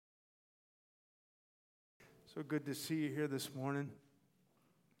So good to see you here this morning.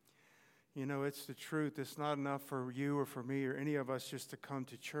 You know, it's the truth. It's not enough for you or for me or any of us just to come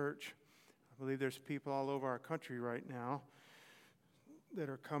to church. I believe there's people all over our country right now that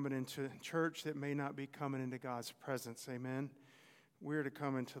are coming into church that may not be coming into God's presence. Amen. We're to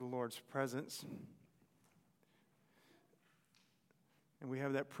come into the Lord's presence. And we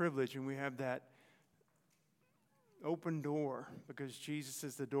have that privilege and we have that open door because Jesus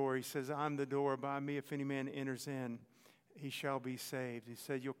is the door. He says, I'm the door. By me, if any man enters in, he shall be saved. He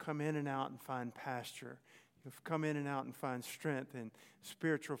said, you'll come in and out and find pasture. You'll come in and out and find strength and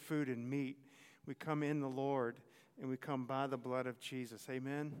spiritual food and meat. We come in the Lord and we come by the blood of Jesus.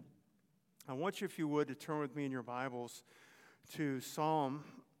 Amen. I want you, if you would, to turn with me in your Bibles to Psalm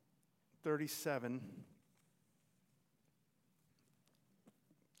 37.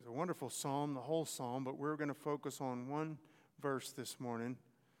 It's a wonderful psalm, the whole psalm, but we're going to focus on one verse this morning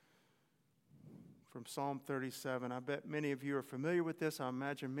from Psalm 37. I bet many of you are familiar with this. I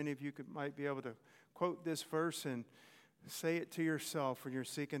imagine many of you might be able to quote this verse and say it to yourself when you're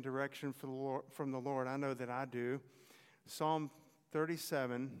seeking direction from the Lord. I know that I do. Psalm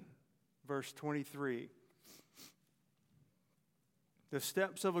 37, verse 23. The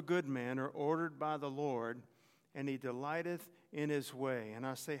steps of a good man are ordered by the Lord, and he delighteth in his way. And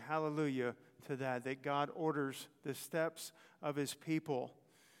I say hallelujah to that God orders the steps of his people.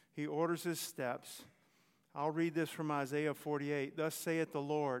 He orders his steps. I'll read this from Isaiah 48. Thus saith the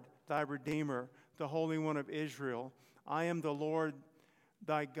Lord, thy Redeemer, the Holy One of Israel. I am the Lord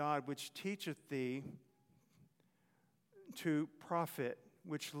thy God, which teacheth thee to profit,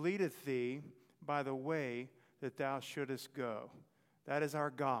 which leadeth thee by the way that thou shouldest go. That is our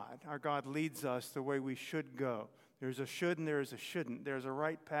God. Our God leads us the way we should go. There's a should and there is a shouldn't. There's a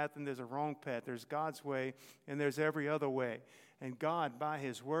right path and there's a wrong path. There's God's way and there's every other way. And God, by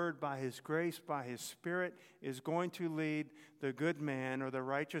his word, by his grace, by his spirit, is going to lead the good man or the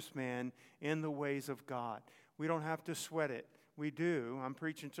righteous man in the ways of God. We don't have to sweat it. We do. I'm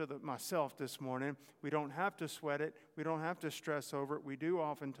preaching to myself this morning. We don't have to sweat it. We don't have to stress over it. We do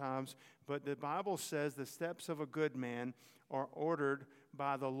oftentimes. But the Bible says the steps of a good man are ordered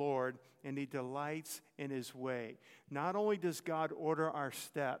by the Lord, and he delights in his way. Not only does God order our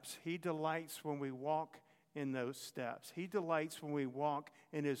steps, he delights when we walk in those steps. He delights when we walk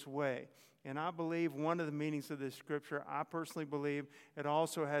in his way. And I believe one of the meanings of this scripture, I personally believe it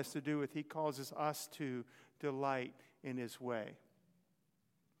also has to do with he causes us to delight in his way.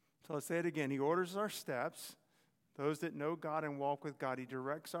 So let's say it again. He orders our steps. Those that know God and walk with God, he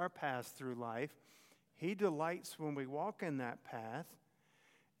directs our paths through life. He delights when we walk in that path,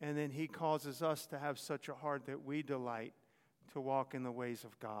 and then he causes us to have such a heart that we delight to walk in the ways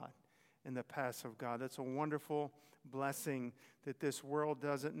of God, in the paths of God. That's a wonderful blessing that this world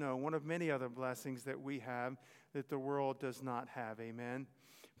doesn't know. One of many other blessings that we have that the world does not have. Amen.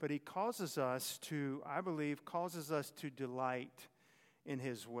 But he causes us to, I believe, delight in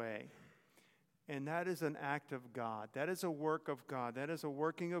his way. And that is an act of God. That is a work of God. That is a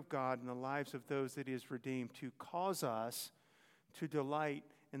working of God in the lives of those that he has redeemed to cause us to delight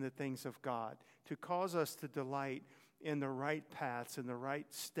in the things of God, to cause us to delight in the right paths and the right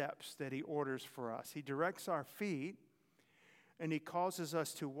steps that he orders for us. He directs our feet, and he causes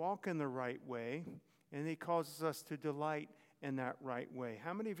us to walk in the right way, and he causes us to delight in that right way.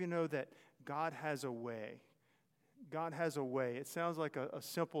 How many of you know that God has a way? God has a way. It sounds like a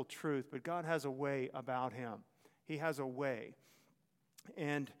simple truth, but God has a way about him. He has a way.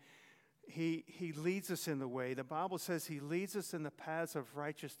 And he leads us in the way. The Bible says he leads us in the paths of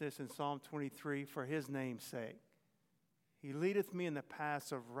righteousness in Psalm 23 for his name's sake. He leadeth me in the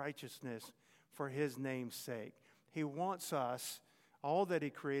paths of righteousness for his name's sake. He wants us, all that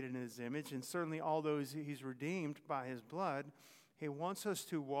he created in his image, and certainly all those he's redeemed by his blood, he wants us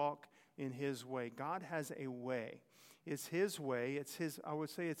to walk in his way. God has a way. It's his way. It's his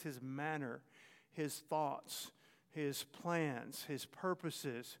manner, his thoughts, his plans, his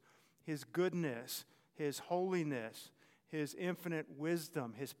purposes, his goodness, his holiness, his infinite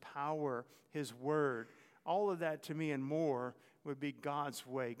wisdom, his power, his word. All of that to me and more would be God's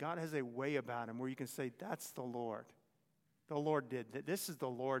way. God has a way about him where you can say, that's the Lord. The Lord did that. This is the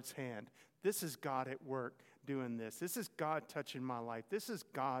Lord's hand. This is God at work doing this. This is God touching my life. This is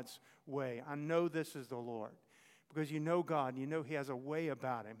God's way. I know this is the Lord. Because you know God, you know he has a way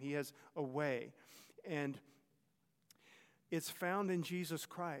about him. He has a way. And it's found in Jesus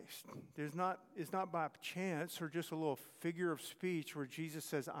Christ. It's not by chance or just a little figure of speech where Jesus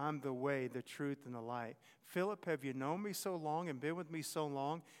says, I'm the way, the truth, and the light. Philip, have you known me so long and been with me so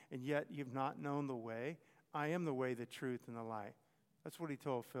long, and yet you've not known the way? I am the way, the truth, and the light. That's what he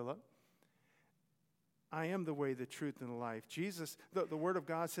told Philip. I am the way, the truth, and the life. Jesus, the word of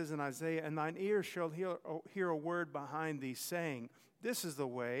God says in Isaiah, and thine ears shall hear a word behind thee, saying, this is the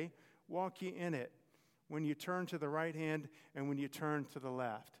way, walk ye in it, when you turn to the right hand and when you turn to the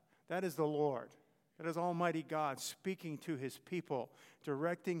left. That is the Lord. That is Almighty God speaking to his people,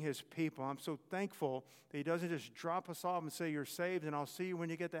 directing his people. I'm so thankful that he doesn't just drop us off and say, you're saved and I'll see you when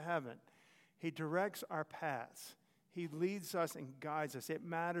you get to heaven. He directs our paths. He leads us and guides us. It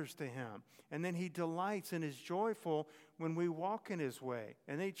matters to him. And then he delights and is joyful when we walk in his way.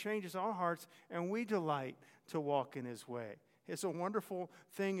 And then he changes our hearts and we delight to walk in his way. It's a wonderful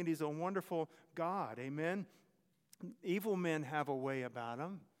thing and he's a wonderful God. Amen? Evil men have a way about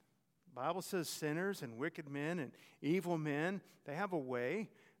them. The Bible says sinners and wicked men and evil men, they have a way.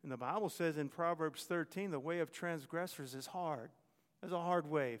 And the Bible says in Proverbs 13, the way of transgressors is hard. It's a hard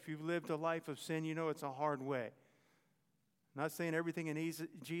way. If you've lived a life of sin, you know it's a hard way. I'm not saying everything in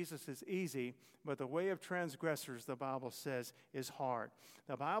Jesus is easy, but the way of transgressors, the Bible says, is hard.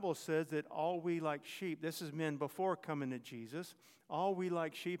 The Bible says that all we like sheep, this is men before coming to Jesus, all we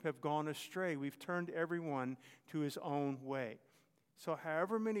like sheep have gone astray. We've turned everyone to his own way. So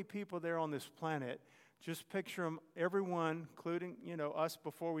however many people there on this planet, just picture them, everyone, including, us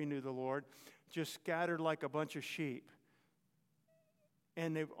before we knew the Lord, just scattered like a bunch of sheep.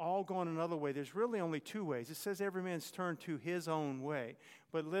 And they've all gone another way. There's really only two ways. It says every man's turned to his own way.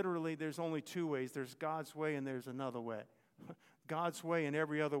 But literally, there's only two ways. There's God's way and there's another way. God's way and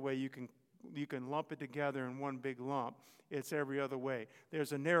every other way, you can lump it together in one big lump. It's every other way.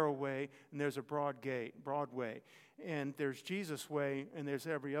 There's a narrow way and there's a broad way. And there's Jesus' way and there's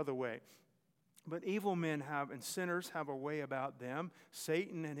every other way. But evil men and sinners have a way about them.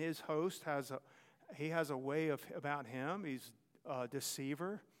 Satan and his host has a way about him. He's a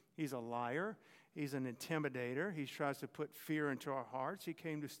deceiver. He's a liar. He's an intimidator. He tries to put fear into our hearts. He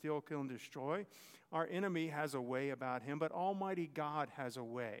came to steal, kill, and destroy. Our enemy has a way about him, but Almighty God has a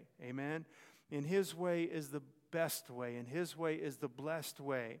way. Amen? And his way is the best way, and his way is the blessed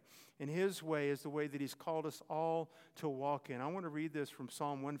way, and his way is the way that he's called us all to walk in. I want to read this from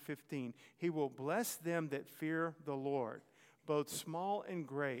Psalm 115. He will bless them that fear the Lord, both small and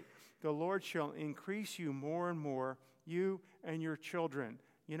great. The Lord shall increase you more and more, you and your children.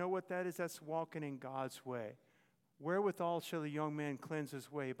 You know what that is? That's walking in God's way. Wherewithal shall the young man cleanse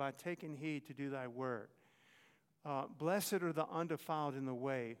his way? By taking heed to do thy word. Blessed are the undefiled in the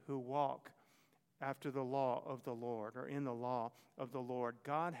way who walk after the law of the Lord, or in the law of the Lord.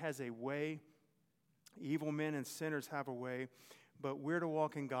 God has a way. Evil men and sinners have a way, but we're to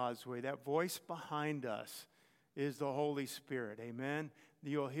walk in God's way. That voice behind us is the Holy Spirit. Amen?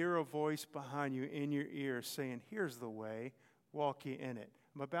 You'll hear a voice behind you in your ear saying, here's the way, walk ye in it.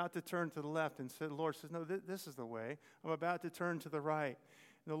 I'm about to turn to the left, and the Lord says, no, this is the way. I'm about to turn to the right.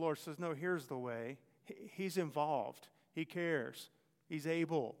 And the Lord says, no, here's the way. He's involved. He cares. He's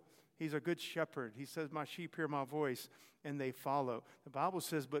able. He's a good shepherd. He says, my sheep hear my voice, and they follow. The Bible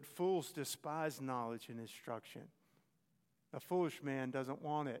says, but fools despise knowledge and instruction. A foolish man doesn't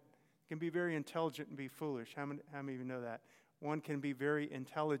want it. Can be very intelligent and be foolish. How many of you know that? One can be very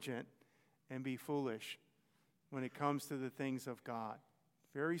intelligent and be foolish when it comes to the things of God.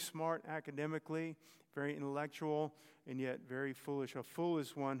 Very smart academically, very intellectual, and yet very foolish. A fool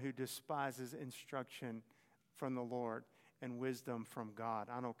is one who despises instruction from the Lord and wisdom from God.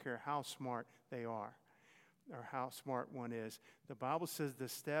 I don't care how smart they are or how smart one is. The Bible says the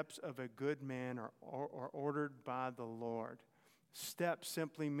steps of a good man are ordered by the Lord. Step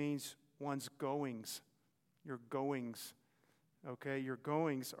simply means one's goings. Your goings. Okay, your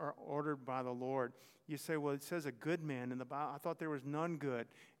goings are ordered by the Lord. You say, well, it says a good man in the Bible. I thought there was none good.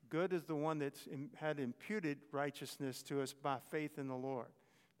 Good is the one that's had imputed righteousness to us by faith in the Lord.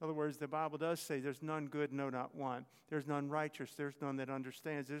 In other words, the Bible does say there's none good, no, not one. There's none righteous. There's none that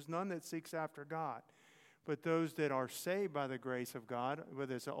understands. There's none that seeks after God. But those that are saved by the grace of God,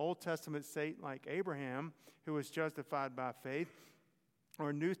 whether it's an Old Testament saint like Abraham, who was justified by faith,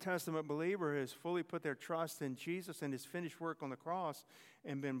 or a New Testament believer who has fully put their trust in Jesus and his finished work on the cross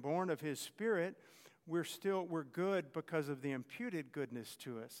and been born of his Spirit, we're good because of the imputed goodness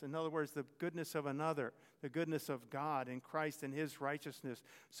to us. In other words, the goodness of another, the goodness of God in Christ and his righteousness.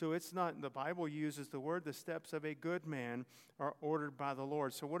 So it's not, the Bible uses the word, the steps of a good man are ordered by the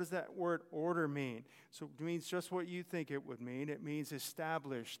Lord. So what does that word order mean? So it means just what you think it would mean. It means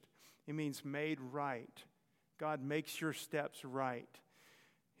established. It means made right. God makes your steps right.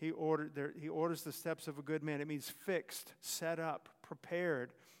 He orders the steps of a good man. It means fixed, set up,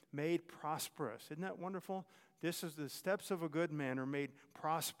 prepared, made prosperous. Isn't that wonderful? This is the steps of a good man are made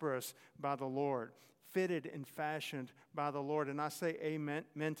prosperous by the Lord, fitted and fashioned by the Lord. And I say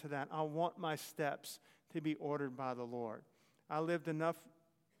amen to that. I want my steps to be ordered by the Lord. I lived enough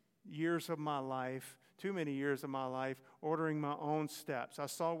years of my life, too many years of my life, ordering my own steps. I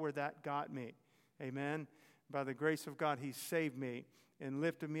saw where that got me. Amen. By the grace of God, He saved me and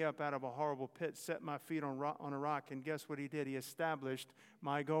lifted me up out of a horrible pit, set my feet on a rock, and guess what He did? He established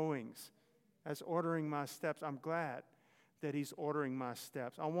my goings. That's ordering my steps. I'm glad that He's ordering my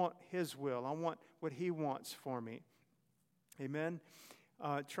steps. I want His will. I want what He wants for me. Amen.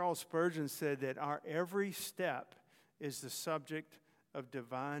 Charles Spurgeon said that our every step is the subject of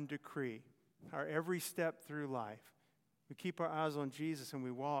divine decree. Our every step through life. We keep our eyes on Jesus and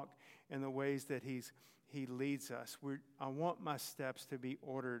we walk in the ways that He leads us. I want my steps to be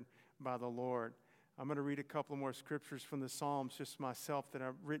ordered by the Lord. I'm going to read a couple more scriptures from the Psalms, just myself, that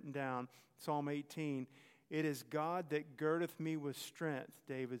I've written down. Psalm 18. It is God that girdeth me with strength,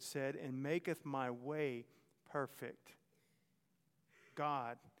 David said, and maketh my way perfect.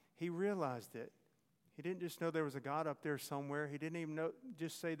 God, he realized it. He didn't just know there was a God up there somewhere. He didn't even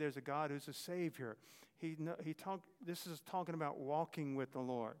just say there's a God who's a Savior. This is talking about walking with the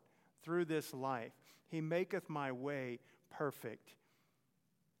Lord through this life. He maketh my way perfect.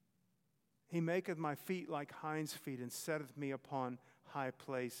 He maketh my feet like hinds' feet and setteth me upon high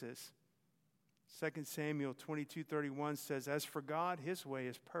places. 2 Samuel 22:31 says, as for God, His way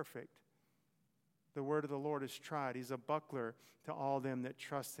is perfect. The word of the Lord is tried. He's a buckler to all them that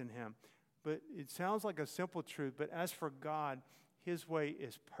trust in Him. But it sounds like a simple truth, but as for God, His way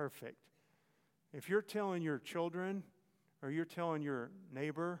is perfect. If you're telling your children, or you're telling your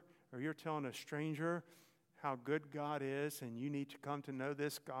neighbor, or you're telling a stranger how good God is, and you need to come to know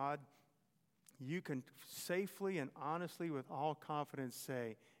this God, you can safely and honestly, with all confidence,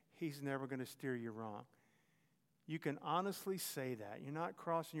 say, He's never going to steer you wrong. You can honestly say that. You're not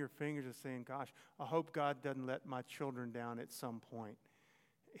crossing your fingers and saying, gosh, I hope God doesn't let my children down at some point.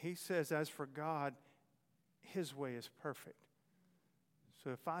 He says, as for God, His way is perfect. So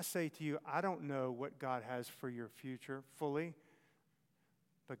if I say to you, I don't know what God has for your future fully,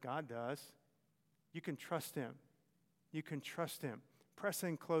 but God does, you can trust Him. You can trust Him. Press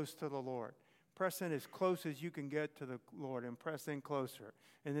in close to the Lord. Press in as close as you can get to the Lord and press in closer.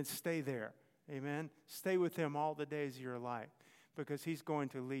 And then stay there. Amen? Stay with Him all the days of your life because He's going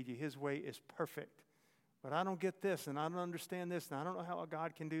to lead you. His way is perfect. But I don't get this, and I don't understand this, and I don't know how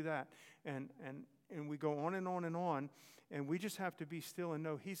God can do that. And we go on and on and on, and we just have to be still and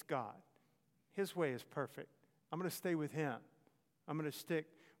know He's God. His way is perfect. I'm going to stay with Him. I'm going to stick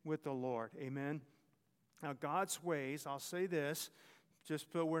with the Lord. Amen? Now, God's ways, I'll say this,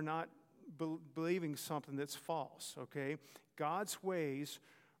 just so we're not believing something that's false, okay? God's ways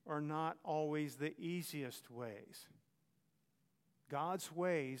are not always the easiest ways. God's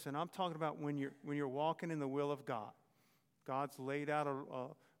ways, and I'm talking about when you're walking in the will of God. God's laid out a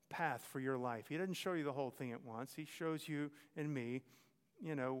path for your life. He doesn't show you the whole thing at once. He shows you and me,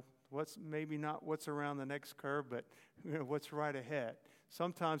 what's maybe not what's around the next curve, but what's right ahead.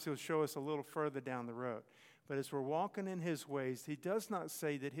 Sometimes He'll show us a little further down the road. But as we're walking in His ways, He does not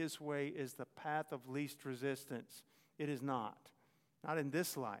say that His way is the path of least resistance. It is not. Not in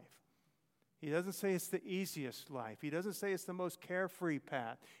this life. He doesn't say it's the easiest life. He doesn't say it's the most carefree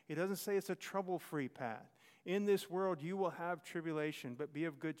path. He doesn't say it's a trouble-free path. In this world you will have tribulation, but be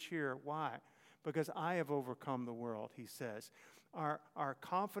of good cheer. Why? Because I have overcome the world, He says. Our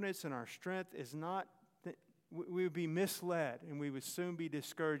confidence and our strength is not, we would be misled and we would soon be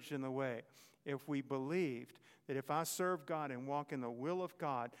discouraged in the way if we believed that if I serve God and walk in the will of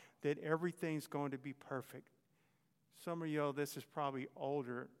God, that everything's going to be perfect. Some of you, this is probably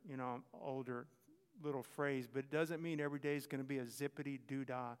older little phrase, but it doesn't mean every day is going to be a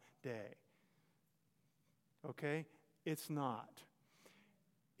zippity-doo-dah day. Okay? It's not.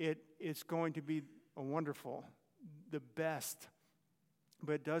 It's going to be a wonderful, the best,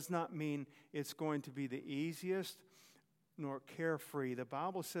 but it does not mean it's going to be the easiest nor carefree. The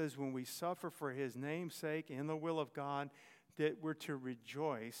Bible says when we suffer for His name's sake in the will of God, that we're to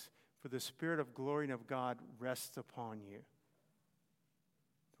rejoice, for the Spirit of glory and of God rests upon you.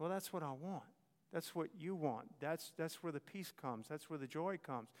 Well, that's what I want. That's what you want. That's where the peace comes. That's where the joy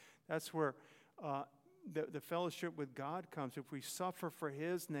comes. That's where the fellowship with God comes. If we suffer for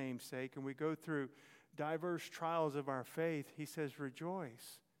His name's sake and we go through diverse trials of our faith, He says,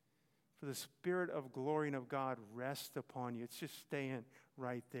 rejoice. For the Spirit of glory and of God rests upon you. It's just staying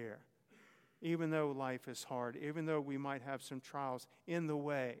right there. Even though life is hard, even though we might have some trials in the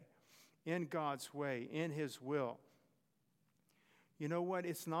way, in God's way, in His will. You know what?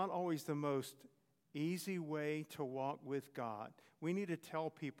 It's not always the most easy way to walk with God. We need to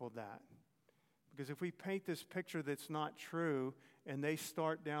tell people that. Because if we paint this picture that's not true and they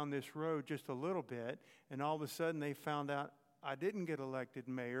start down this road just a little bit, and all of a sudden they found out I didn't get elected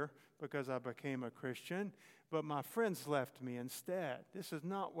mayor because I became a Christian, but my friends left me instead. This is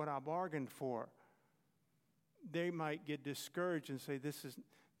not what I bargained for. They might get discouraged and say,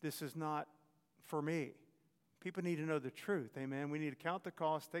 this is not for me. People need to know the truth, amen? We need to count the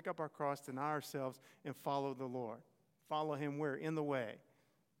cost, take up our cross, deny ourselves, and follow the Lord. Follow him where? In the way.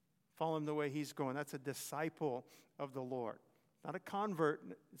 Follow him the way he's going. That's a disciple of the Lord. Not a convert.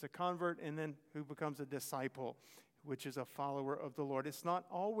 It's a convert and then who becomes a disciple, which is a follower of the Lord. It's not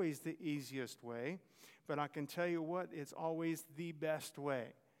always the easiest way, but I can tell you what, it's always the best way.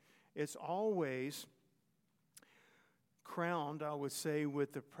 It's always crowned, I would say,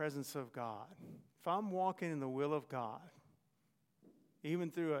 with the presence of God. If I'm walking in the will of God, even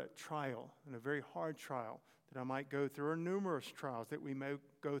through a trial, and a very hard trial that I might go through, or numerous trials that we may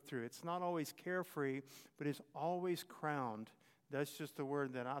go through, it's not always carefree, but it's always crowned. That's just the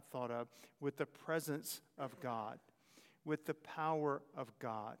word that I thought of, with the presence of God, with the power of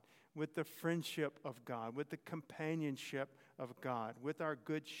God, with the friendship of God, with the companionship of God, with our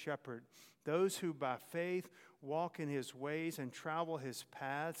good shepherd. Those who by faith walk in his ways and travel his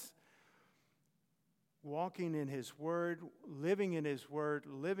paths, walking in his word, living in his word,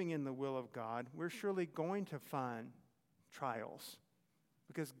 living in the will of God, we're surely going to find trials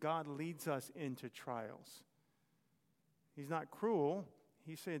because God leads us into trials. He's not cruel.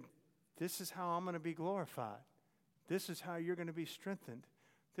 He said, this is how I'm going to be glorified. This is how you're going to be strengthened.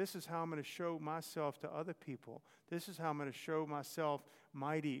 This is how I'm going to show myself to other people. This is how I'm going to show myself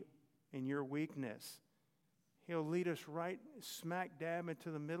mighty in your weakness. He'll lead us right smack dab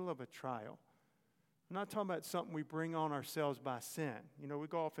into the middle of a trial. I'm not talking about something we bring on ourselves by sin. You know, we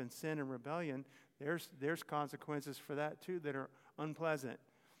go off in sin and rebellion. There's consequences for that too that are unpleasant.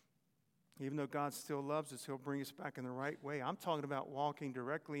 Even though God still loves us, he'll bring us back in the right way. I'm talking about walking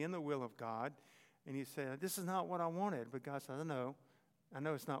directly in the will of God. And you say, this is not what I wanted. But God says, I know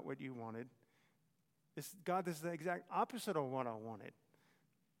it's not what you wanted. God, this is the exact opposite of what I wanted.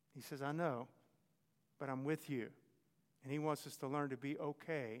 He says, I know, but I'm with you. And he wants us to learn to be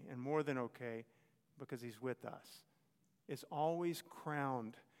okay and more than okay because he's with us. It's always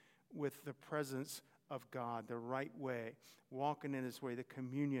crowned with the presence of God, the right way, walking in his way, the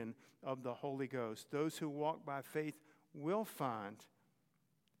communion of the Holy Ghost. Those who walk by faith will find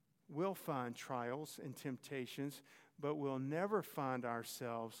trials and temptations, but we'll never find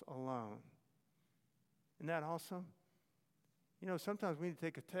ourselves alone. Isn't that awesome? You know, sometimes we need to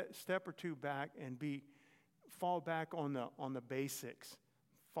take a step or two back and fall back on the basics,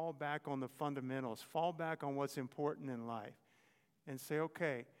 fall back on the fundamentals, fall back on what's important in life, and say,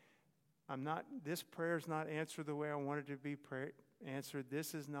 okay, this prayer's not answered the way I wanted it to be answered.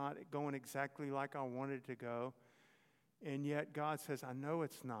 This is not going exactly like I wanted it to go. And yet God says, I know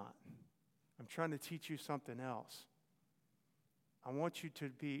it's not. I'm trying to teach you something else. I want you to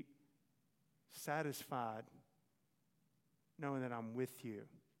be satisfied knowing that I'm with you.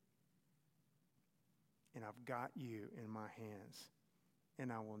 And I've got you in my hands.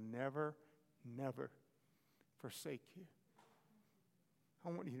 And I will never, never forsake you. I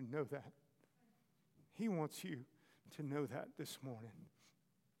want you to know that. He wants you to know that this morning.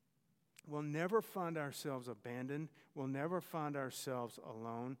 We'll never find ourselves abandoned. We'll never find ourselves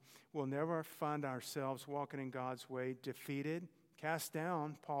alone. We'll never find ourselves walking in God's way defeated, cast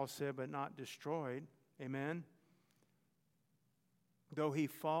down, Paul said, but not destroyed. Amen. Though he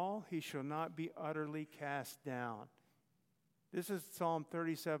fall, he shall not be utterly cast down. This is Psalm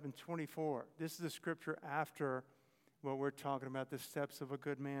 37:24. This is the scripture after what we're talking about, the steps of a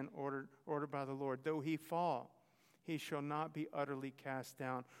good man ordered by the Lord. Though he fall, he shall not be utterly cast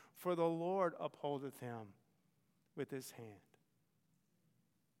down, for the Lord upholdeth him with his hand.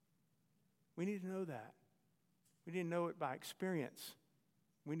 We need to know that. We need to know it by experience.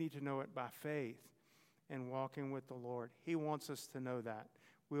 We need to know it by faith and walking with the Lord. He wants us to know that.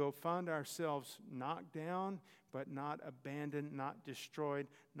 We will find ourselves knocked down, but not abandoned, not destroyed,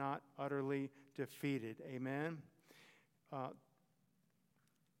 not utterly defeated. Amen? Now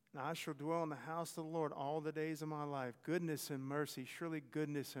I shall dwell in the house of the Lord all the days of my life. Goodness and mercy, surely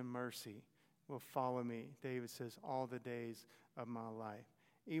goodness and mercy will follow me, David says, all the days of my life,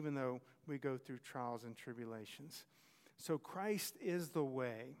 even though we go through trials and tribulations. So Christ is the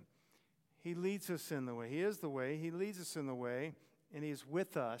way. He leads us in the way. He is the way. He leads us in the way, and he is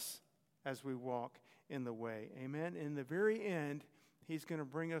with us as we walk in the way. Amen? In the very end, he's going to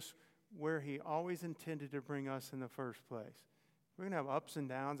bring us where he always intended to bring us in the first place. We're going to have ups and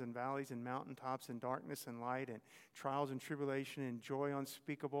downs and valleys and mountaintops and darkness and light and trials and tribulation and joy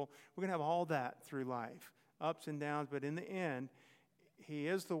unspeakable. We're going to have all that through life, ups and downs, but in the end, He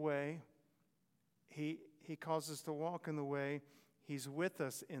is the way. He calls us to walk in the way. He's with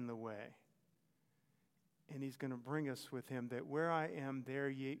us in the way. And he's going to bring us with him, that where I am, there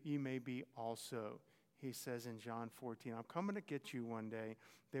ye may be also. He says in John 14, I'm coming to get you one day,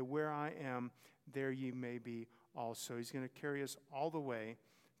 that where I am, there ye may be also. He's going to carry us all the way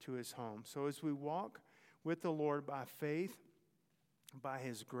to his home. So as we walk with the Lord by faith, by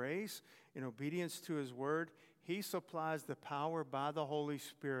his grace, in obedience to his word, he supplies the power by the Holy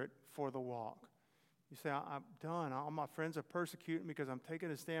Spirit for the walk. You say, I'm done. All my friends are persecuting me because I'm taking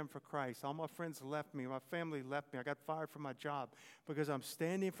a stand for Christ. All my friends left me. My family left me. I got fired from my job because I'm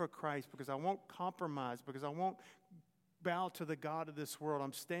standing for Christ, because I won't compromise, because I won't bow to the God of this world.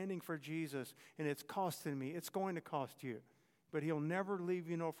 I'm standing for Jesus, and it's costing me. It's going to cost you. But he'll never leave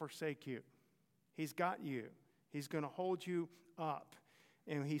you nor forsake you. He's got you. He's going to hold you up.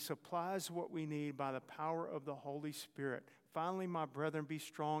 And he supplies what we need by the power of the Holy Spirit. Finally, my brethren, be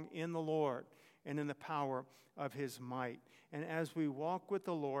strong in the Lord and in the power of his might. And as we walk with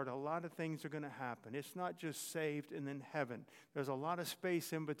the Lord, a lot of things are going to happen. It's not just saved and then heaven. There's a lot of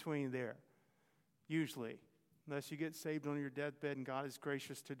space in between there, usually, unless you get saved on your deathbed, and God is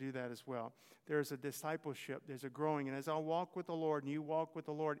gracious to do that as well. There's a discipleship. There's a growing. And as I walk with the Lord, and you walk with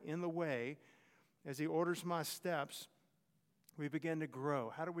the Lord in the way, as he orders my steps, we begin to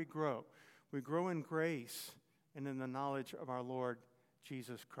grow. How do we grow? We grow in grace and in the knowledge of our Lord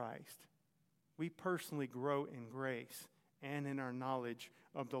Jesus Christ. We personally grow in grace and in our knowledge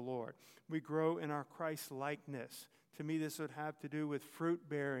of the Lord. We grow in our Christ-likeness. To me, this would have to do with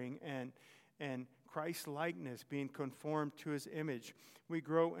fruit-bearing and Christ-likeness, being conformed to his image. We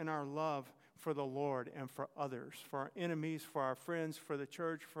grow in our love for the Lord and for others, for our enemies, for our friends, for the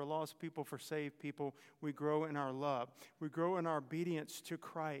church, for lost people, for saved people. We grow in our love. We grow in our obedience to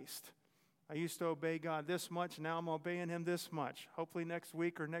Christ. I used to obey God this much. Now I'm obeying him this much. Hopefully next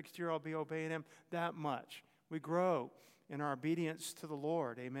week or next year I'll be obeying him that much. We grow in our obedience to the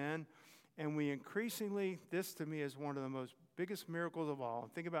Lord. Amen. And we increasingly, this to me is one of the most biggest miracles of all.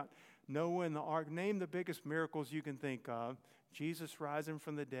 Think about Noah and the ark. Name the biggest miracles you can think of. Jesus rising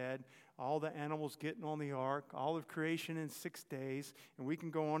from the dead, all the animals getting on the ark, all of creation in 6 days, and we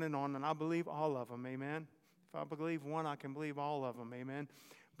can go on, and I believe all of them. Amen. If I believe one, I can believe all of them. Amen.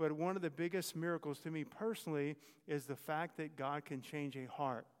 But one of the biggest miracles to me personally is the fact that God can change a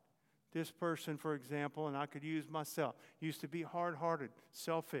heart. This person, for example, and I could use myself, used to be hard-hearted,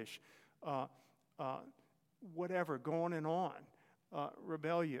 selfish, whatever, going and on,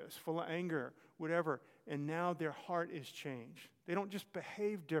 rebellious, full of anger, whatever. And now their heart is changed. They don't just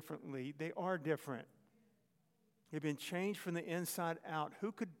behave differently, they are different. They've been changed from the inside out.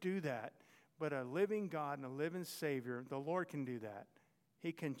 Who could do that but a living God and a living Savior? The Lord can do that.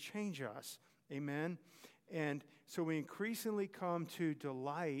 He can change us. Amen? And so we increasingly come to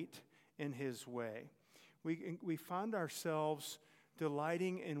delight in his way. We find ourselves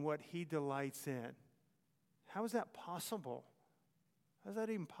delighting in what he delights in. How is that possible? How is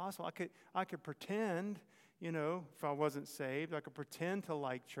that even possible? I could pretend, if I wasn't saved, I could pretend to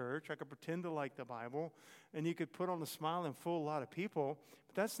like church. I could pretend to like the Bible. And you could put on a smile and fool a lot of people.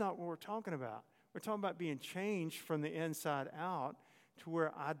 But that's not what we're talking about. We're talking about being changed from the inside out to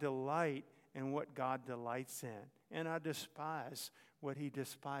where I delight in what God delights in. And I despise what he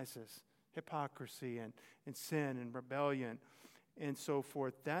despises. Hypocrisy and sin and rebellion and so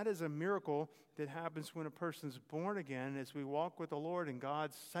forth. That is a miracle that happens when a person's born again, as we walk with the Lord and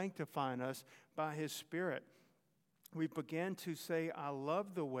God's sanctifying us by his Spirit. We begin to say, I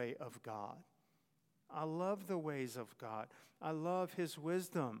love the way of God. I love the ways of God. I love his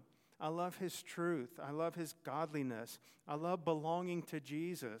wisdom. I love his truth. I love his godliness. I love belonging to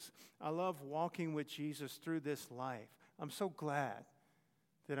Jesus. I love walking with Jesus through this life. I'm so glad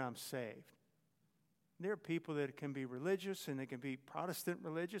that I'm saved. There are people that can be religious, and they can be Protestant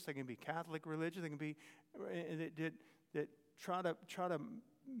religious, they can be Catholic religious, they can be that try to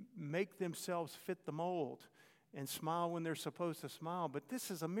make themselves fit the mold and smile when they're supposed to smile. But this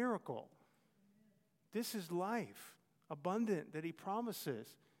is a miracle. This is life abundant that he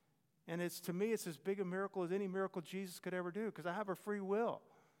promises. And to me, it's as big a miracle as any miracle Jesus could ever do, because I have a free will.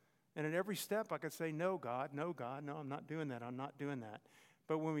 And at every step, I could say, no, God, no, I'm not doing that, I'm not doing that.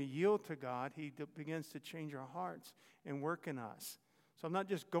 But when we yield to God, he begins to change our hearts and work in us. So I'm not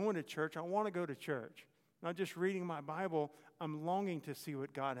just going to church, I want to go to church. I'm not just reading my Bible, I'm longing to see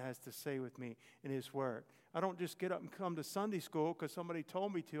what God has to say with me in his word. I don't just get up and come to Sunday school because somebody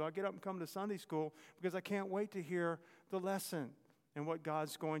told me to. I get up and come to Sunday school because I can't wait to hear the lesson and what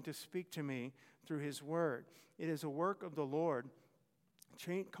God's going to speak to me through his word. It is a work of the Lord,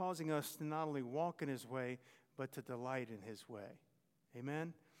 causing us to not only walk in his way, but to delight in his way.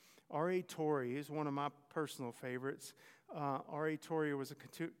 Amen? R.A. Torrey is one of my personal favorites. R.A. Torrey was a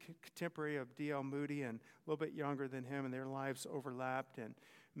contemporary of D.L. Moody and a little bit younger than him, and their lives overlapped and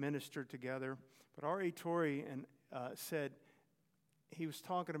ministered together. But R.A. Torrey said he was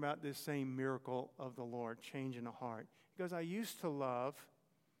talking about this same miracle of the Lord, changing a heart. He goes, I used to love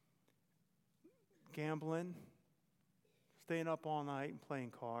gambling, staying up all night and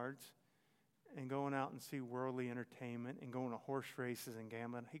playing cards, and going out and see worldly entertainment and going to horse races and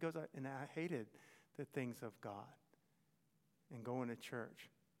gambling. He goes, and I hated the things of God and going to church.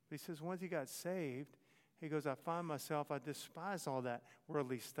 But he says, once he got saved, he goes, I find myself, I despise all that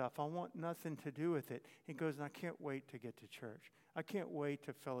worldly stuff. I want nothing to do with it. He goes, and I can't wait to get to church. I can't wait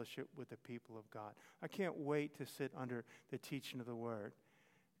to fellowship with the people of God. I can't wait to sit under the teaching of the Word.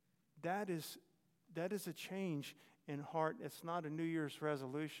 That is a change in heart. It's not a New Year's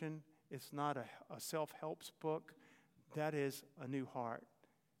resolution. It's not a self-help book. That is a new heart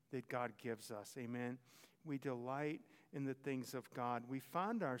that God gives us. Amen. We delight in the things of God. We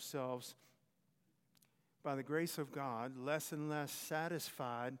find ourselves, by the grace of God, less and less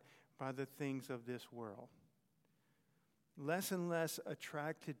satisfied by the things of this world. Less and less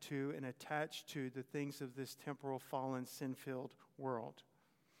attracted to and attached to the things of this temporal, fallen, sin-filled world.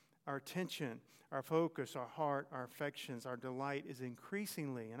 Our attention, our focus, our heart, our affections, our delight is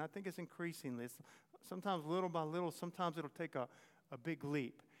increasingly, and I think it's increasingly, it's sometimes little by little, sometimes it'll take a big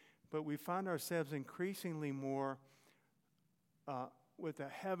leap, but we find ourselves increasingly more with a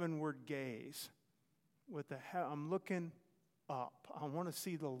heavenward gaze. I'm looking up. I want to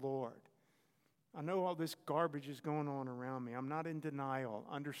see the Lord. I know all this garbage is going on around me. I'm not in denial.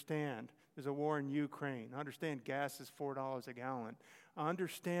 Understand there's a war in Ukraine. I understand gas is $4 a gallon. I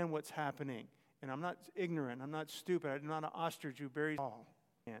understand what's happening. And I'm not ignorant. I'm not stupid. I'm not an ostrich who buries all.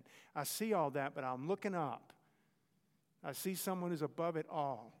 And I see all that, but I'm looking up. I see someone who's above it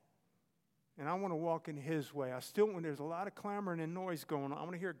all. And I want to walk in His way. When there's a lot of clamoring and noise going on, I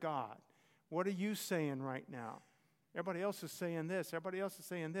want to hear God. What are you saying right now? Everybody else is saying this. Everybody else is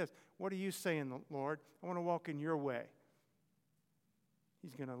saying this. What are you saying, Lord? I want to walk in your way.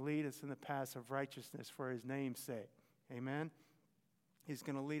 He's going to lead us in the paths of righteousness for His name's sake. Amen? He's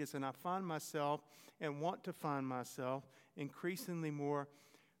going to lead us. And I find myself and want to find myself increasingly more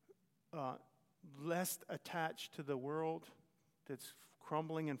less attached to the world that's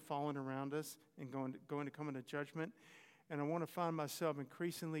crumbling and falling around us and going to come into judgment. And I want to find myself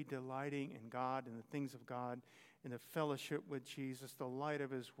increasingly delighting in God and the things of God, in the fellowship with Jesus, the light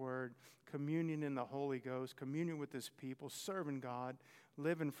of His Word, communion in the Holy Ghost, communion with His people, serving God,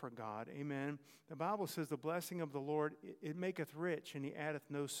 living for God. Amen. The Bible says the blessing of the Lord, it maketh rich, and He addeth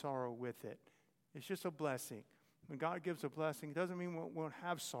no sorrow with it. It's just a blessing. When God gives a blessing, it doesn't mean we won't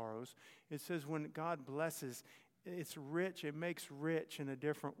have sorrows. It says when God blesses, it's rich. It makes rich in a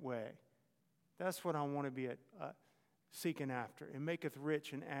different way. That's what I want to be seeking after. It maketh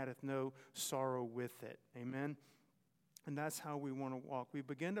rich and addeth no sorrow with it. Amen? And that's how we want to walk. We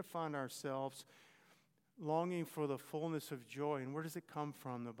begin to find ourselves longing for the fullness of joy. And where does it come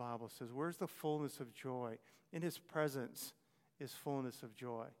from, the Bible says? Where's the fullness of joy? In His presence is fullness of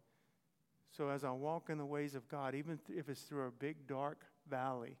joy. So as I walk in the ways of God, even if it's through a big, dark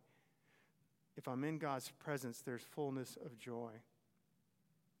valley, if I'm in God's presence, there's fullness of joy.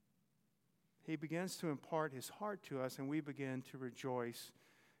 He begins to impart His heart to us, and we begin to rejoice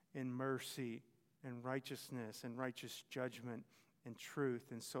in mercy and righteousness and righteous judgment and truth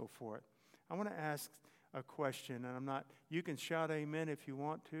and so forth. I want to ask a question, and you can shout amen if you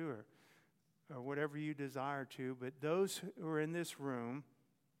want to or whatever you desire to, but those who are in this room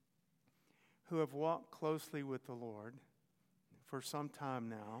who have walked closely with the Lord for some time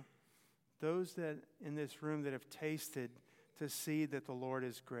now, those that in this room that have tasted to see that the Lord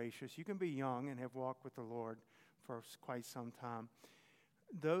is gracious. You can be young and have walked with the Lord for quite some time.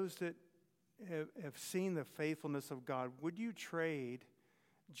 Those that have seen the faithfulness of God, would you trade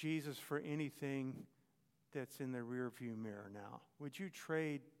Jesus for anything that's in the rearview mirror now? Would you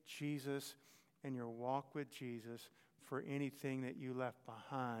trade Jesus and your walk with Jesus for anything that you left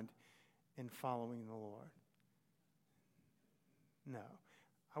behind in following the Lord? No,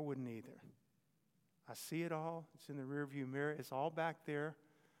 I wouldn't either. I see it all. It's in the rearview mirror. It's all back there.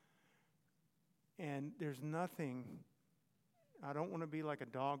 And there's nothing. I don't want to be like a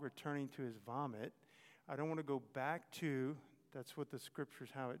dog returning to his vomit. I don't want to go back to, that's what the scriptures,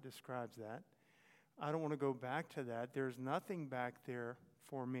 how it describes that. I don't want to go back to that. There's nothing back there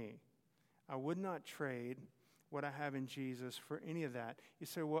for me. I would not trade what I have in Jesus for any of that. You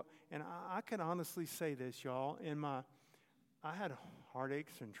say, well, and I can honestly say this, y'all. I had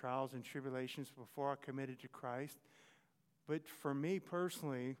heartaches and trials and tribulations before I committed to Christ. But for me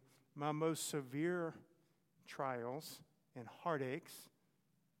personally, my most severe trials and heartaches,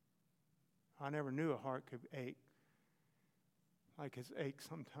 I never knew a heart could ache like it's aches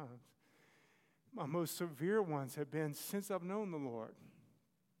sometimes. My most severe ones have been since I've known the Lord,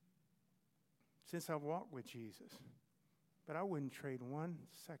 since I've walked with Jesus. But I wouldn't trade 1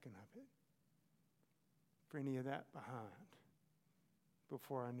 second of it for any of that behind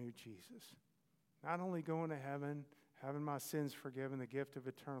before I knew Jesus. Not only going to heaven, having my sins forgiven, the gift of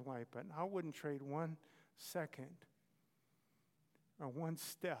eternal life, but I wouldn't trade 1 second or 1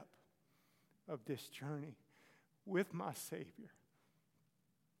 step of this journey with my Savior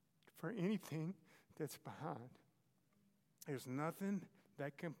for anything that's behind. There's nothing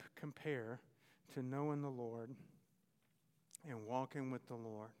that can compare to knowing the Lord and walking with the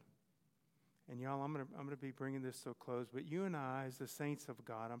Lord. And y'all, I'm gonna be bringing this to a close, but you and I, as the saints of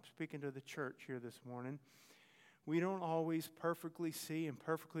God, I'm speaking to the church here this morning, we don't always perfectly see and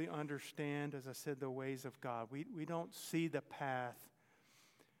perfectly understand, as I said, the ways of God. We don't see the path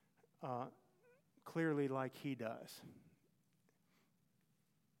clearly like He does.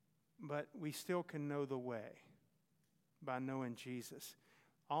 But we still can know the way by knowing Jesus.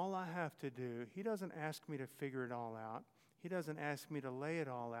 All I have to do, He doesn't ask me to figure it all out. He doesn't ask me to lay it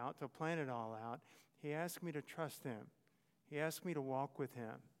all out, to plan it all out. He asks me to trust Him. He asks me to walk with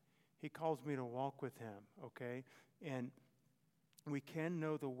Him. He calls me to walk with Him, okay? And we can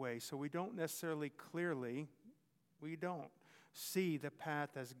know the way. So we don't necessarily clearly, we don't see the path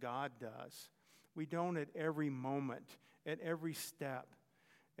as God does. We don't at every moment, at every step,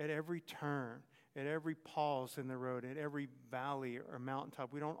 at every turn, at every pause in the road, at every valley or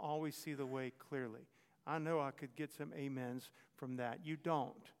mountaintop. We don't always see the way clearly. I know I could get some amens from that. You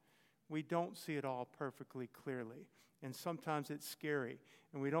don't. We don't see it all perfectly clearly. And sometimes it's scary,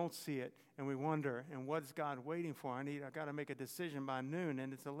 and we don't see it, and we wonder, and what is God waiting for? I got to make a decision by noon,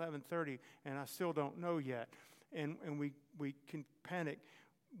 and it's 11:30, and I still don't know yet. And we can panic.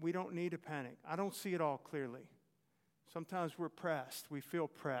 We don't need to panic. I don't see it all clearly. Sometimes we're pressed. We feel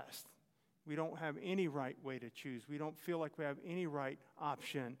pressed. We don't have any right way to choose. We don't feel like we have any right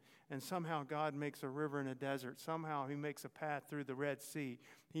option. And somehow God makes a river in a desert. Somehow He makes a path through the Red Sea.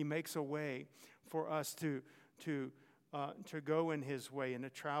 He makes a way for us to go in His way and to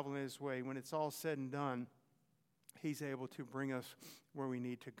travel in His way. When it's all said and done, He's able to bring us where we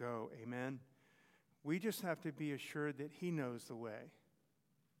need to go. Amen? We just have to be assured that He knows the way.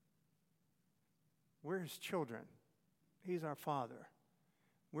 We're His children. He's our Father.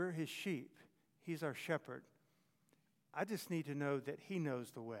 We're His sheep. He's our shepherd. I just need to know that He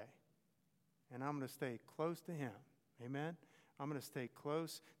knows the way. And I'm going to stay close to Him. Amen? I'm going to stay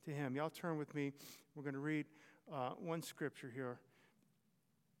close to Him. Y'all turn with me. We're going to read one scripture here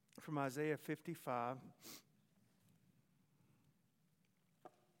from Isaiah 55.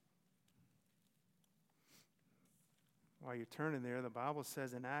 While you're turning there, the Bible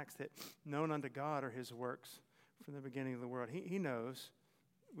says in Acts that known unto God are His works from the beginning of the world. He knows.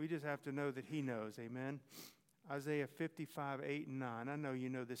 We just have to know that He knows. Amen? Isaiah 55, 8 and 9. I know you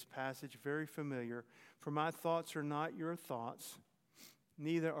know this passage, very familiar. For my thoughts are not your thoughts,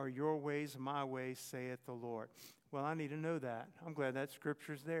 neither are your ways my ways, saith the Lord. Well, I need to know that. I'm glad that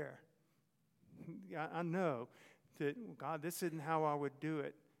scripture's there. I know that, God, this isn't how I would do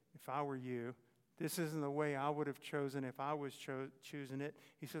it if I were you. This isn't the way I would have chosen if I was choosing it.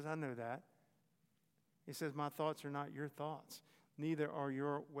 He says, I know that. He says, my thoughts are not your thoughts, neither are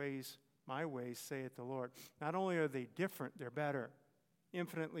your ways my ways, saith the Lord. Not only are they different, they're better,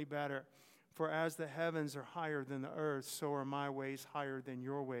 infinitely better. For as the heavens are higher than the earth, so are my ways higher than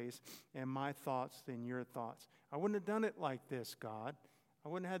your ways, and my thoughts than your thoughts. I wouldn't have done it like this, God. I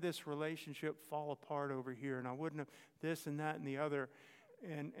wouldn't have had this relationship fall apart over here, and I wouldn't have this and that and the other,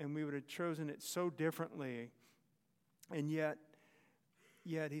 and we would have chosen it so differently. And yet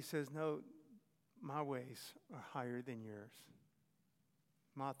He says, no, my ways are higher than yours.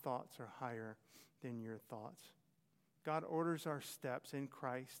 My thoughts are higher than your thoughts. God orders our steps in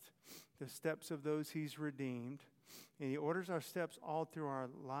Christ, the steps of those He's redeemed. And He orders our steps all through our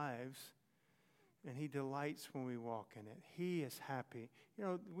lives. And He delights when we walk in it. He is happy. You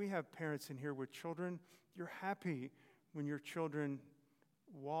know, we have parents in here with children. You're happy when your children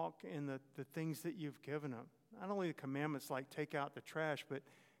walk in the things that you've given them. Not only the commandments like take out the trash, but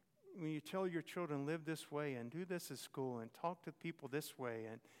when you tell your children live this way and do this at school and talk to people this way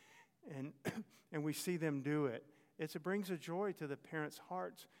and we see them do it, it brings a joy to the parents'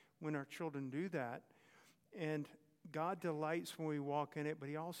 hearts when our children do that. And God delights when we walk in it, but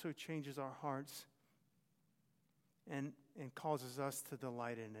He also changes our hearts and causes us to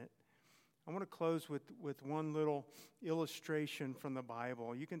delight in it. I want to close with one little illustration from the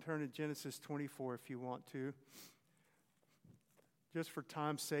Bible. You can turn to Genesis 24 if you want to. Just for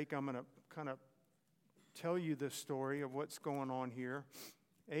time's sake, I'm going to kind of tell you the story of what's going on here.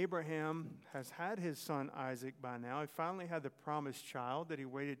 Abraham has had his son Isaac by now. He finally had the promised child that he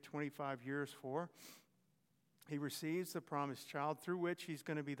waited 25 years for. He receives the promised child through which he's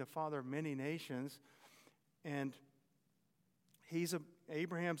going to be the father of many nations. And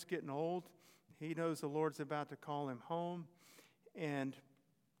Abraham's getting old. He knows the Lord's about to call him home. And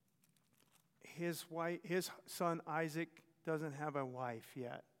his son Isaac doesn't have a wife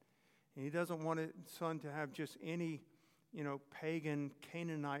yet. And he doesn't want his son to have just any, pagan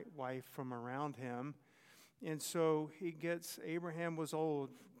Canaanite wife from around him. And so Abraham was old,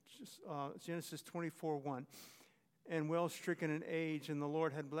 Genesis 24:1, and well stricken in age, and the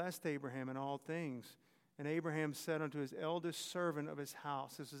Lord had blessed Abraham in all things. And Abraham said unto his eldest servant of his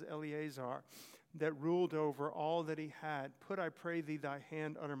house, this is Eleazar, that ruled over all that he had, put, I pray thee, thy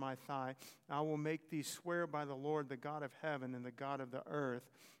hand under my thigh. I will make thee swear by the Lord, the God of heaven and the God of the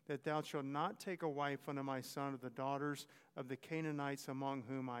earth, that thou shalt not take a wife unto my son of the daughters of the Canaanites among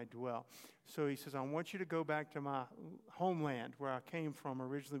whom I dwell. So he says, I want you to go back to my homeland where I came from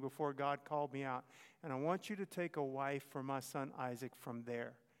originally before God called me out. And I want you to take a wife for my son Isaac from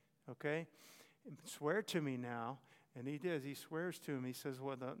there. Okay? And swear to me now. And he does. He swears to him. He says,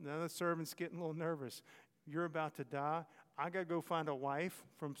 well, the other servant's getting a little nervous. You're about to die. I got to go find a wife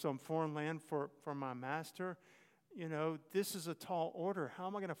from some foreign land for my master. This is a tall order. How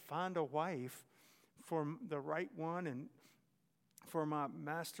am I going to find a wife for the right one and for my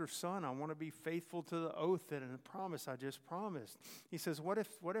master's son? I want to be faithful to the oath and the promise I just promised. He says, what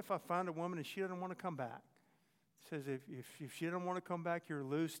if I find a woman and she doesn't want to come back? He says, if she doesn't want to come back, you're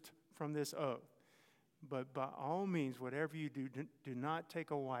loosed from this oath. But by all means, whatever you do not take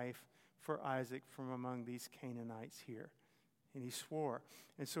a wife for Isaac from among these Canaanites here. And he swore.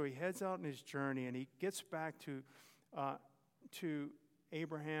 And so he heads out on his journey, and he gets back to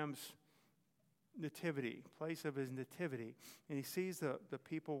Abraham's nativity, place of his nativity. And he sees the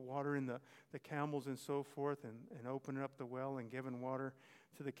people watering the camels and so forth, and opening up the well and giving water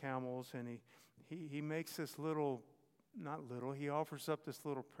to the camels. And he makes this he offers up this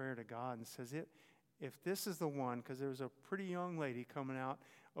little prayer to God and says, if this is the one, because there's a pretty young lady coming out,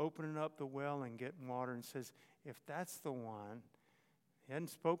 opening up the well and getting water, and says, if that's the one, he hadn't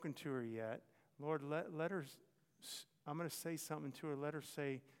spoken to her yet, Lord, let her, I'm going to say something to her, let her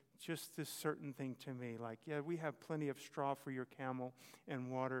say just this certain thing to me, like, yeah, we have plenty of straw for your camel and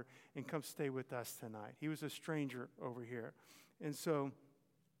water, and come stay with us tonight. He was a stranger over here. And so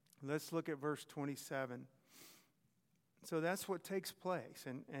let's look at verse 27. So that's what takes place.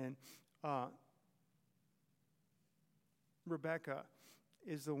 And Rebekah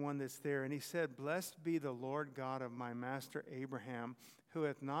is the one that's there. And he said, blessed be the Lord God of my master Abraham, who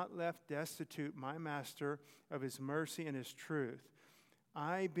hath not left destitute my master of his mercy and his truth.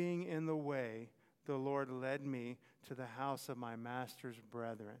 I being in the way, the Lord led me to the house of my master's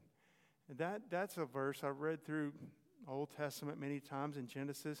brethren. That's a verse I've read through Old Testament many times in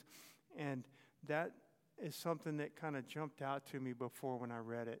Genesis, and that is something that kind of jumped out to me before when I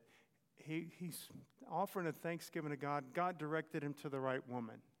read it. He's offering a thanksgiving to God. God directed him to the right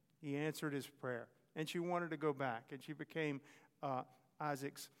woman. He answered his prayer, and she wanted to go back, and she became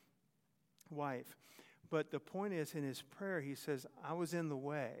Isaac's wife. But the point is, in his prayer, he says, I was in the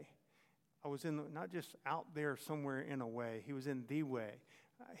way. I was not just out there somewhere in a way. He was in the way.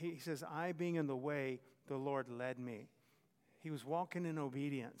 He says, I being in the way, the Lord led me. He was walking in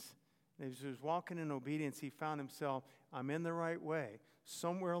obedience. And as he was walking in obedience, he found himself, I'm in the right way.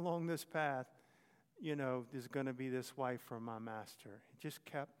 Somewhere along this path, there's going to be this wife for my master. He just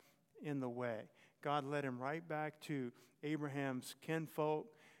kept in the way. God led him right back to Abraham's kinfolk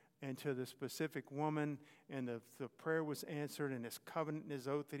and to the specific woman, and the prayer was answered, and his covenant and his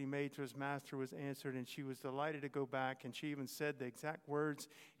oath that he made to his master was answered, and she was delighted to go back, and she even said the exact words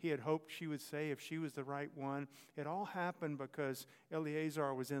he had hoped she would say if she was the right one. It all happened because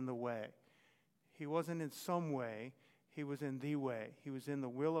Eleazar was in the way. He wasn't in some way. He was in the way. He was in the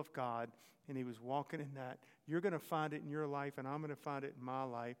will of God, and he was walking in that. You're going to find it in your life, and I'm going to find it in my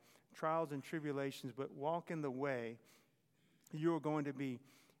life. Trials and tribulations, but walk in the way. You're going to be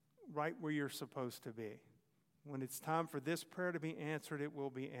right where you're supposed to be. When it's time for this prayer to be answered, it will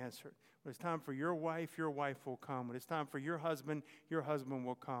be answered. When it's time for your wife will come. When it's time for your husband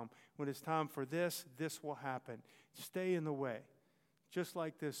will come. When it's time for this will happen. Stay in the way. Just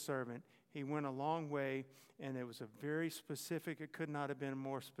like this servant, he went a long way, and it was a very specific, it could not have been a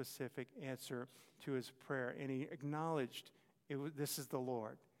more specific answer to his prayer. And he acknowledged, this is the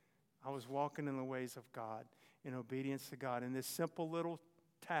Lord. I was walking in the ways of God, in obedience to God, in this simple little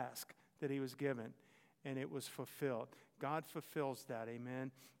task that he was given, and it was fulfilled. God fulfills that,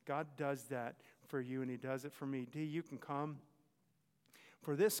 amen? God does that for you, and he does it for me. D, you can come.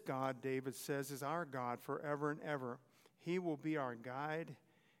 For this God, David says, is our God forever and ever. He will be our guide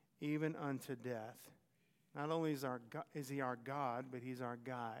even unto death. Not only is he our God, but he's our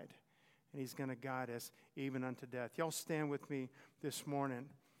guide. And he's going to guide us even unto death. Y'all stand with me this morning.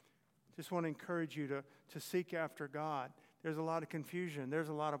 Just want to encourage you to seek after God. There's a lot of confusion. There's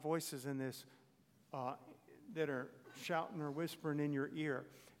a lot of voices in this that are shouting or whispering in your ear.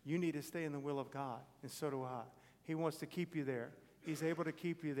 You need to stay in the will of God, and so do I. He wants to keep you there. He's able to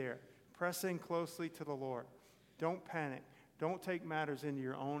keep you there. Press in closely to the Lord. Don't panic. Don't take matters into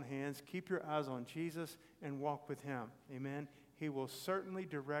your own hands. Keep your eyes on Jesus and walk with him. Amen. He will certainly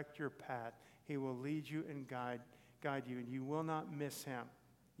direct your path. He will lead you and guide you, and you will not miss him.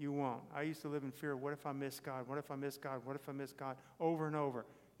 You won't. I used to live in fear. What if I miss God? What if I miss God? What if I miss God? Over and over.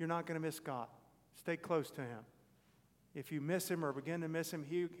 You're not going to miss God. Stay close to him. If you miss him or begin to miss him,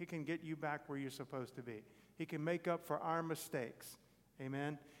 he can get you back where you're supposed to be. He can make up for our mistakes.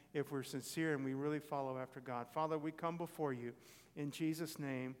 Amen? If we're sincere and we really follow after God. Father, we come before you in Jesus'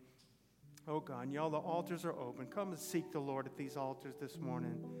 name. Oh God, and y'all, the altars are open. Come and seek the Lord at these altars this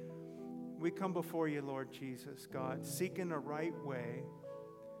morning. We come before you, Lord Jesus, God, seeking the right way.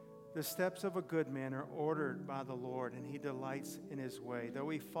 The steps of a good man are ordered by the Lord, and he delights in his way. Though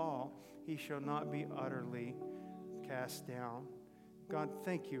he fall, he shall not be utterly cast down. God,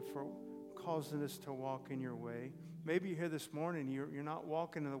 thank you for causing us to walk in your way. Maybe you're here this morning, you're not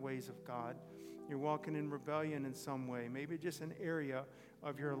walking in the ways of God. You're walking in rebellion in some way, maybe just an area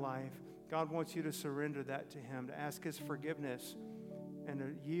of your life. God wants you to surrender that to him, to ask his forgiveness and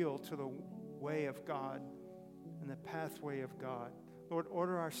to yield to the way of God and the pathway of God. Lord,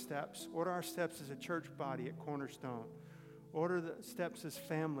 order our steps. Order our steps as a church body at Cornerstone. Order the steps as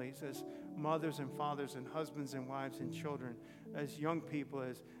families, as mothers and fathers and husbands and wives and children, as young people,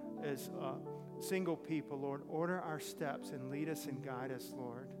 as single people, Lord. Order our steps and lead us and guide us,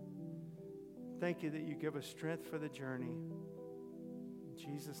 Lord. Thank you that you give us strength for the journey. In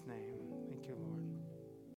Jesus' name, thank you, Lord.